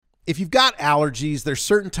if you've got allergies, there's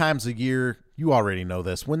certain times of year, you already know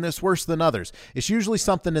this, when it's worse than others. It's usually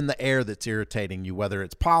something in the air that's irritating you, whether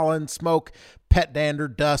it's pollen, smoke, pet dander,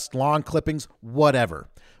 dust, lawn clippings, whatever.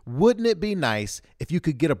 Wouldn't it be nice if you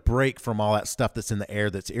could get a break from all that stuff that's in the air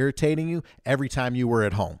that's irritating you every time you were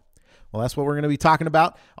at home? Well, that's what we're going to be talking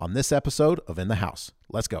about on this episode of In the House.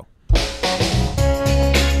 Let's go.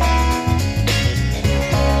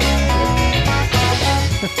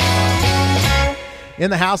 In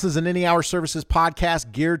the House is an Any Hour Services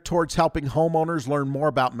podcast geared towards helping homeowners learn more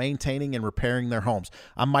about maintaining and repairing their homes.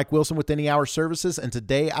 I'm Mike Wilson with Any Hour Services, and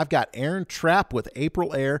today I've got Aaron Trapp with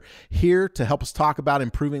April Air here to help us talk about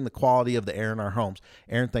improving the quality of the air in our homes.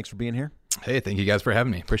 Aaron, thanks for being here. Hey, thank you guys for having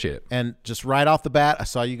me. Appreciate it. And just right off the bat, I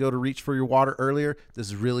saw you go to reach for your water earlier. This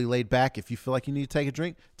is really laid back. If you feel like you need to take a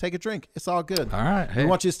drink, take a drink. It's all good. All right. Hey. We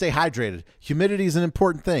want you to stay hydrated. Humidity is an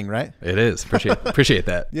important thing, right? It is. Appreciate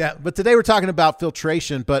that. Yeah, but today we're talking about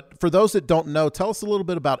filtration. But for those that don't know, tell us a little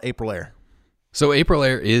bit about April Air. So April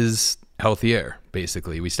Air is healthy air,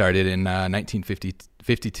 basically. We started in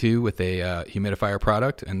 1952 with a humidifier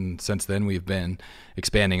product, and since then we've been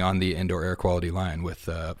expanding on the indoor air quality line with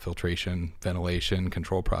filtration, ventilation,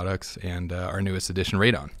 control products, and our newest addition,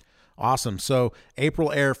 Radon. Awesome. So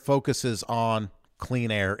April Air focuses on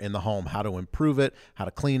clean air in the home, how to improve it, how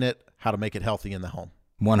to clean it, how to make it healthy in the home.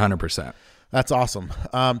 100%. That's awesome.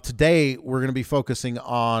 Today we're going to be focusing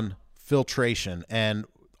on filtration, and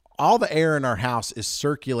all the air in our house is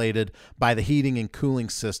circulated by the heating and cooling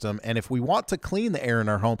system. And if we want to clean the air in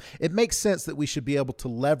our home, it makes sense that we should be able to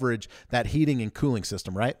leverage that heating and cooling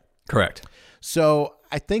system, right? Correct. So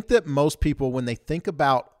I think that most people, when they think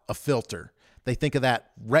about a filter, they think of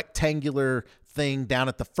that rectangular thing down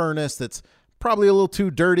at the furnace that's probably a little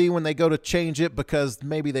too dirty when they go to change it because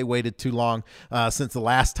maybe they waited too long since the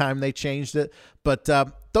last time they changed it. But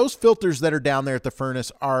those filters that are down there at the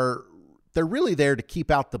furnace they're really there to keep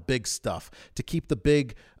out the big stuff, to keep the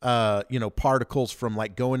big, particles from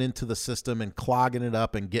like going into the system and clogging it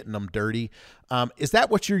up and getting them dirty. Is that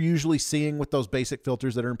what you're usually seeing with those basic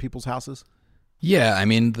filters that are in people's houses? Yeah, I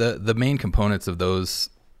mean, the main components of those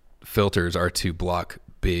filters are to block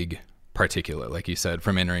big particulate, like you said,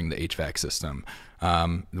 from entering the HVAC system.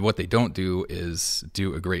 What they don't do is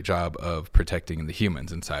do a great job of protecting the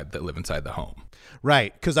humans that live inside the home.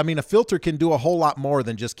 Right. Because, I mean, a filter can do a whole lot more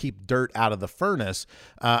than just keep dirt out of the furnace.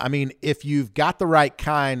 If you've got the right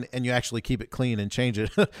kind and you actually keep it clean and change it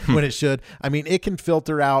when it should, it can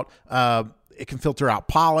filter out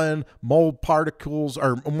pollen, mold particles,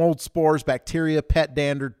 or mold spores, bacteria, pet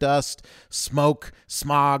dander, dust, smoke,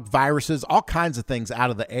 smog, viruses, all kinds of things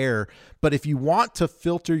out of the air. But if you want to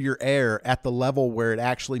filter your air at the level where it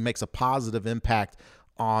actually makes a positive impact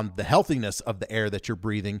on the healthiness of the air that you're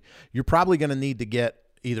breathing, you're probably going to need to get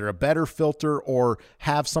either a better filter or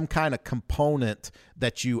have some kind of component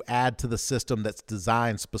that you add to the system that's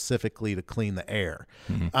designed specifically to clean the air.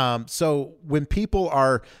 Mm-hmm. So when people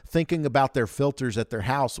are thinking about their filters at their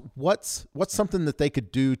house, what's something that they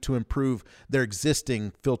could do to improve their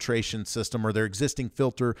existing filtration system or their existing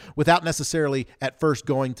filter without necessarily at first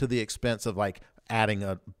going to the expense of like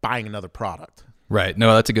buying another product? Right.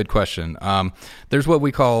 No, that's a good question. There's what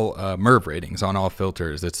we call MERV ratings on all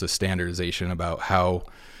filters. It's a standardization about how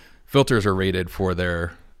filters are rated for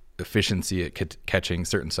their efficiency at catching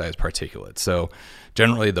certain size particulates. So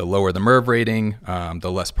generally, the lower the MERV rating,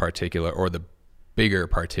 the less particulate or the bigger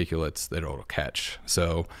particulates that it'll catch.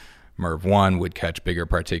 So MERV 1 would catch bigger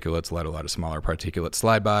particulates, let a lot of smaller particulates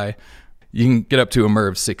slide by. You can get up to a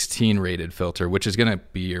MERV 16 rated filter, which is going to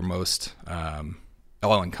be your most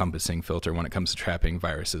all-encompassing filter when it comes to trapping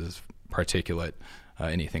viruses, particulate,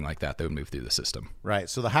 anything like that would move through the system. Right.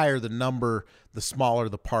 So the higher the number, the smaller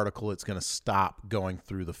the particle it's going to stop going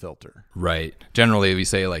through the filter. Right. Generally, we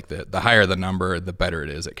say like the higher the number, the better it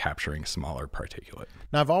is at capturing smaller particulate.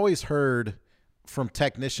 Now, I've always heard from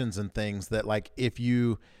technicians and things that like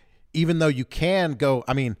even though you can go,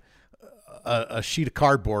 a sheet of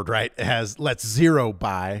cardboard, right, lets zero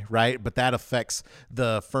by, right? But that affects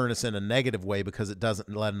the furnace in a negative way because it doesn't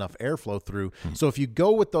let enough airflow through. Mm-hmm. So if you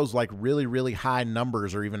go with those like really, really high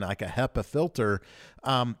numbers or even like a HEPA filter,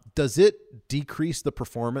 does it decrease the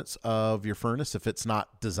performance of your furnace if it's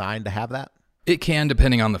not designed to have that? It can,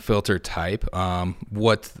 depending on the filter type.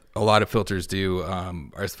 What a lot of filters do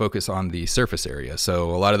is focus on the surface area. So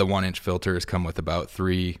a lot of the 1-inch filters come with about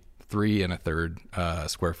 3 3.33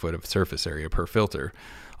 square foot of surface area per filter.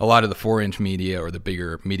 A lot of the 4-inch media or the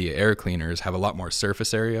bigger media air cleaners have a lot more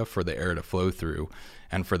surface area for the air to flow through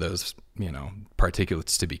and for those,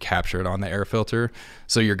 particulates to be captured on the air filter.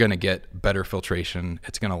 So you're going to get better filtration.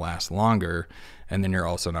 It's going to last longer. And then you're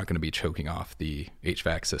also not going to be choking off the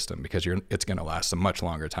HVAC system because it's going to last a much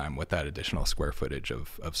longer time with that additional square footage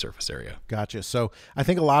of surface area. Gotcha. So I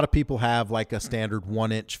think a lot of people have like a standard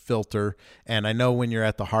 1-inch filter. And I know when you're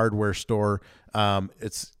at the hardware store,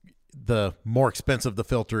 it's the more expensive the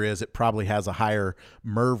filter is, it probably has a higher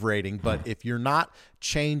MERV rating. But if you're not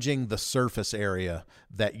changing the surface area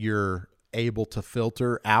that you're able to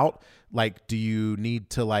filter out, like, do you need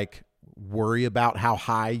to like worry about how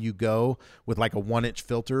high you go with like a 1-inch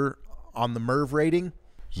filter on the MERV rating?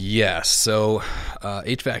 Yes. So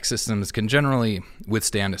HVAC systems can generally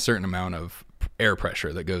withstand a certain amount of air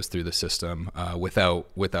pressure that goes through the system without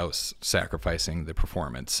sacrificing the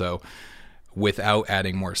performance. So without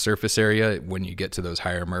adding more surface area, when you get to those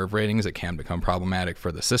higher MERV ratings, it can become problematic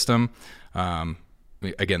for the system.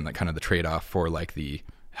 Again, that kind of the trade-off for like the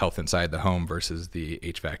health inside the home versus the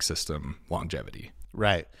HVAC system longevity.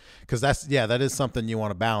 Right. Because that is something you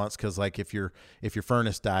want to balance. Because like if your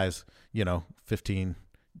furnace dies, 15,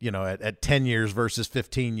 at 10 years versus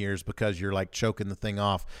 15 years because you're like choking the thing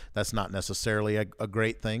off, that's not necessarily a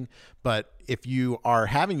great thing. But if you are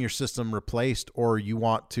having your system replaced or you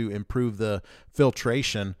want to improve the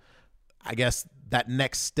filtration, I guess that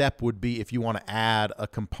next step would be if you want to add a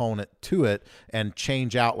component to it and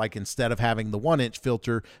change out, like instead of having the 1-inch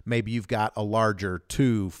filter, maybe you've got a larger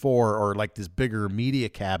 2, 4, or like this bigger media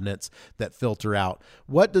cabinets that filter out.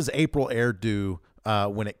 What does Aprilaire do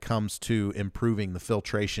when it comes to improving the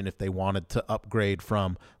filtration if they wanted to upgrade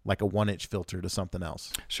from like a 1-inch filter to something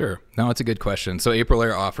else? Sure. No, it's a good question. So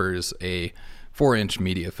Aprilaire offers a 4-inch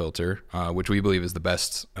media filter, which we believe is the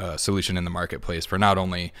best solution in the marketplace for not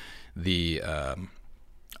only the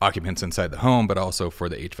occupants inside the home, but also for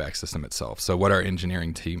the HVAC system itself. So what our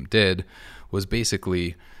engineering team did was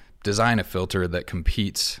basically design a filter that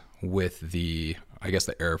competes with the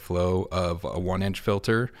airflow of a 1-inch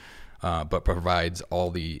filter, but provides all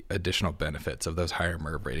the additional benefits of those higher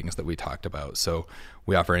MERV ratings that we talked about. So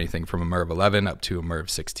we offer anything from a MERV 11 up to a MERV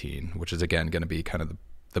 16, which is again going to be kind of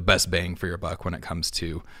the best bang for your buck when it comes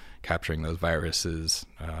to capturing those viruses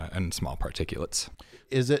and small particulates.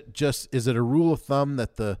 Is it a rule of thumb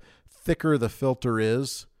that the thicker the filter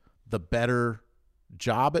is, the better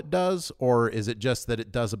job it does? Or is it just that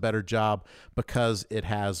it does a better job because it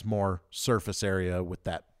has more surface area with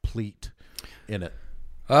that pleat in it?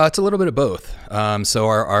 It's a little bit of both.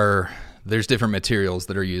 So there's different materials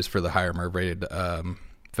that are used for the higher MERV rated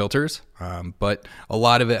filters, but a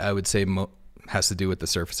lot of it, I would say, has to do with the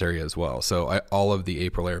surface area as well. So all of the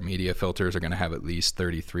Aprilaire media filters are going to have at least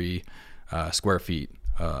 33 square feet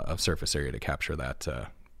of surface area to capture that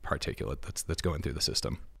particulate that's going through the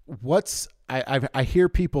system. I hear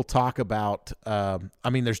people talk about,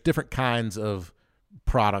 there's different kinds of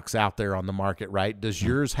products out there on the market, right? Does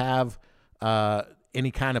yours have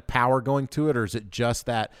any kind of power going to it, or is it just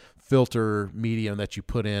that filter medium that you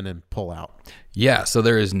put in and pull out? Yeah, so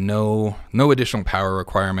there is no additional power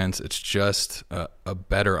requirements. It's just a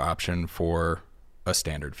better option for a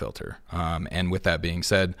standard filter. And with that being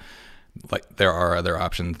said, like there are other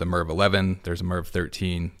options, the MERV 11, there's a MERV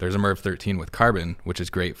 13, there's a MERV 13 with carbon, which is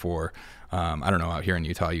great for, I don't know, out here in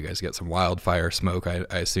Utah, you guys get some wildfire smoke, I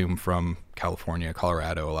assume from California,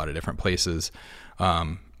 Colorado, a lot of different places,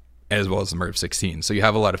 as well as the MERV 16. So you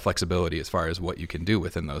have a lot of flexibility as far as what you can do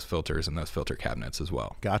within those filters and those filter cabinets as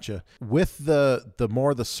well. Gotcha. With the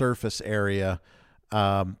more the surface area,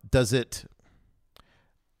 does it,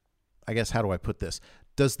 I guess, how do I put this?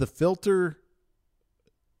 Does the filter,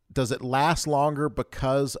 does it last longer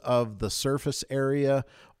because of the surface area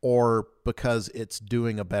or because it's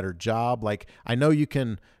doing a better job? Like, I know you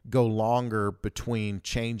can go longer between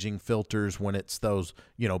changing filters when it's those,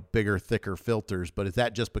 bigger, thicker filters, but is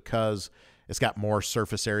that just because it's got more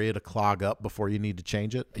surface area to clog up before you need to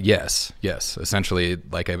change it? Yes. Essentially,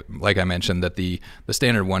 like I mentioned, that the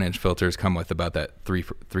standard 1-inch filters come with about that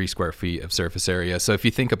 3 square feet of surface area. So if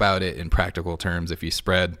you think about it in practical terms, if you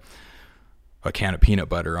spread a can of peanut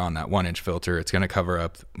butter on that 1-inch filter, it's going to cover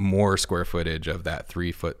up more square footage of that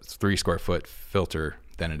 3 square foot filter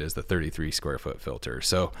than it is the 33 square foot filter.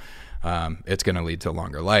 So it's going to lead to a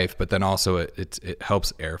longer life, but then also it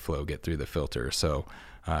helps airflow get through the filter. So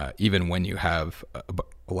even when you have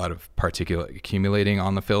a lot of particulate accumulating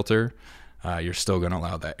on the filter, you're still going to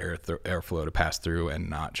allow that airflow to pass through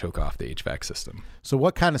and not choke off the HVAC system. So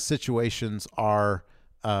what kind of situations are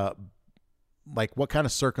what kind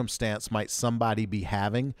of circumstance might somebody be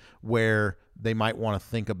having where they might want to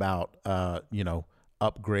think about,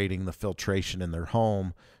 upgrading the filtration in their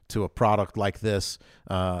home to a product like this,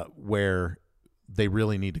 where they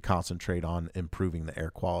really need to concentrate on improving the air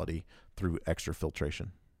quality through extra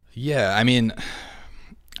filtration? Yeah,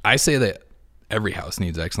 I say that every house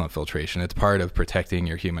needs excellent filtration. It's part of protecting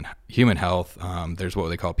your human health. There's what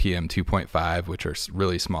they call PM 2.5, which are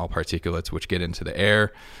really small particulates which get into the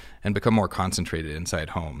air and become more concentrated inside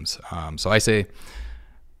homes. So I say,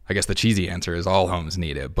 I guess the cheesy answer is all homes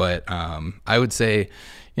need it, but I would say,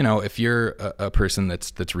 if you're a person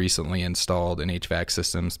that's recently installed an HVAC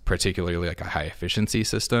systems, particularly like a high efficiency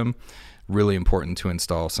system, really important to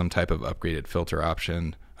install some type of upgraded filter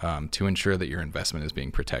option to ensure that your investment is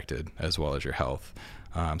being protected as well as your health.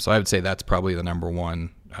 So I would say that's probably the number one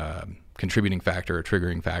contributing factor or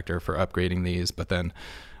triggering factor for upgrading these. But then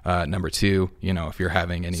number two, if you're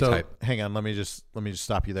having any type. Hang on, let me just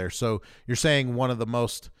stop you there. So you're saying one of the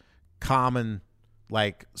most common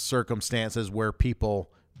circumstances where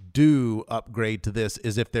people do upgrade to this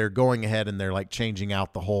is if they're going ahead and they're changing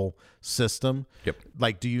out the whole system.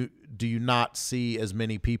 Yep. Do you not see as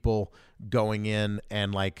many people going in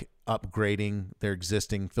and upgrading their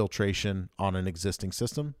existing filtration on an existing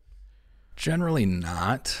system? Generally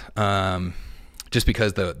not. Just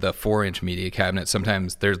because the 4-inch media cabinet,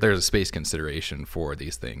 sometimes there's a space consideration for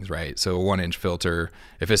these things, right? So a 1-inch filter,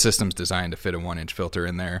 if a system's designed to fit a 1-inch filter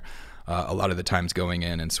in there, a lot of the times going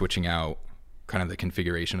in and switching out kind of the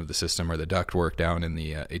configuration of the system or the ductwork down in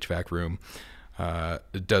the HVAC room,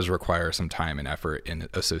 it does require some time and effort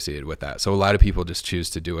associated with that. So a lot of people just choose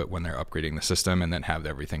to do it when they're upgrading the system and then have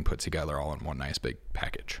everything put together all in one nice big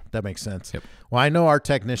package. That makes sense. Yep. Well, I know our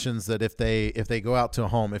technicians that if they go out to a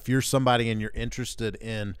home, if you're somebody and you're interested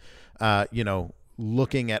in,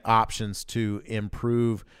 looking at options to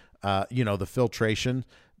improve, the filtration,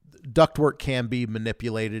 ductwork can be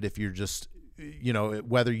manipulated if you're just,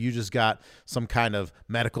 whether you just got some kind of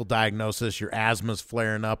medical diagnosis, your asthma's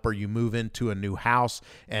flaring up, or you move into a new house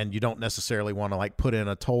and you don't necessarily want to put in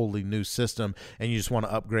a totally new system and you just want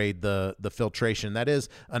to upgrade the filtration. That is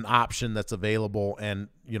an option that's available. And,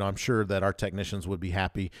 I'm sure that our technicians would be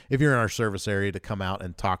happy if you're in our service area to come out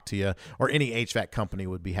and talk to you, or any HVAC company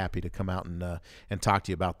would be happy to come out and talk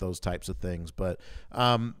to you about those types of things. But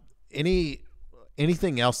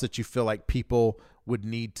anything else that you feel like people would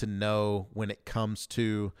need to know when it comes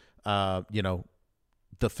to,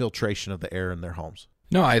 the filtration of the air in their homes?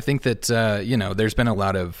 No, I think that, there's been a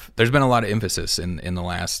lot of emphasis in the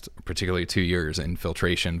last particularly 2 years in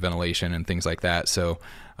filtration, ventilation, and things like that. So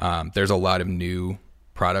there's a lot of new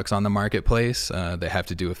products on the marketplace that have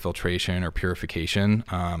to do with filtration or purification.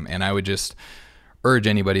 And I would just urge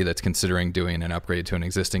anybody that's considering doing an upgrade to an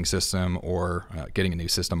existing system or getting a new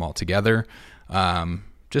system altogether,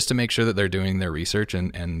 just to make sure that they're doing their research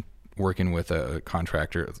and working with a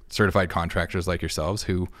contractor, certified contractors like yourselves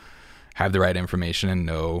who have the right information and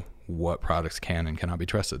know what products can and cannot be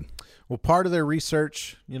trusted. Well, part of their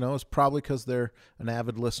research, is probably because they're an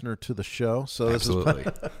avid listener to the show. So absolutely,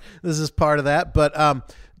 this is part of that. But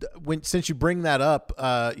since you bring that up,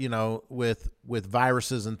 with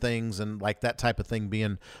viruses and things and that type of thing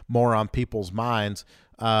being more on people's minds,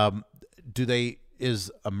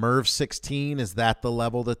 is a MERV 16, is that the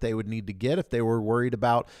level that they would need to get if they were worried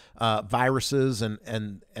about viruses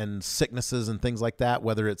and sicknesses and things like that,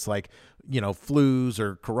 whether it's flus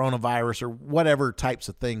or coronavirus or whatever types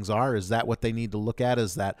of things are? Is that what they need to look at?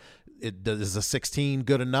 Is a 16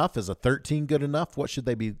 good enough? Is a 13 good enough? What should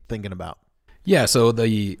they be thinking about? Yeah, so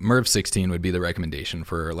the MERV 16 would be the recommendation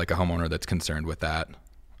for a homeowner that's concerned with that.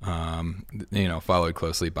 Followed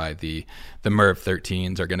closely by the MERV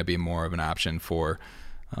 13s are going to be more of an option for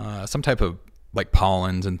some type of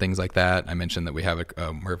pollens and things like that. I mentioned that we have a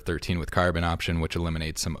MERV 13 with carbon option, which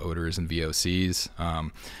eliminates some odors and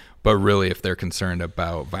VOCs. But really, if they're concerned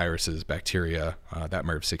about viruses, bacteria, that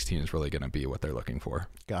MERV 16 is really going to be what they're looking for.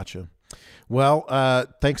 Gotcha. Well,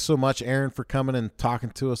 thanks so much, Aaron, for coming and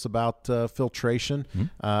talking to us about filtration.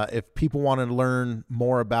 Mm-hmm. If people want to learn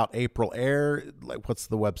more about Aprilaire, what's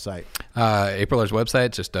the website? Aprilaire's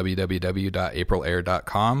website, just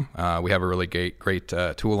www.aprilaire.com. We have a really great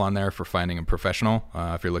tool on there for finding a professional.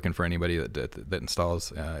 If you're looking for anybody that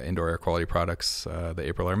installs indoor air quality products that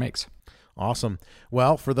Aprilaire makes. Awesome.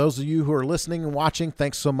 Well, for those of you who are listening and watching,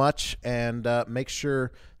 thanks so much. And make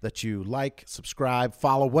sure that you subscribe,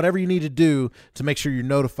 follow, whatever you need to do to make sure you're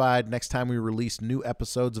notified next time we release new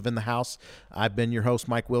episodes of In the House. I've been your host,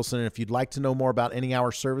 Mike Wilson. And if you'd like to know more about Any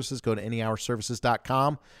Hour Services, go to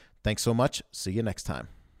anyhourservices.com. Thanks so much. See you next time.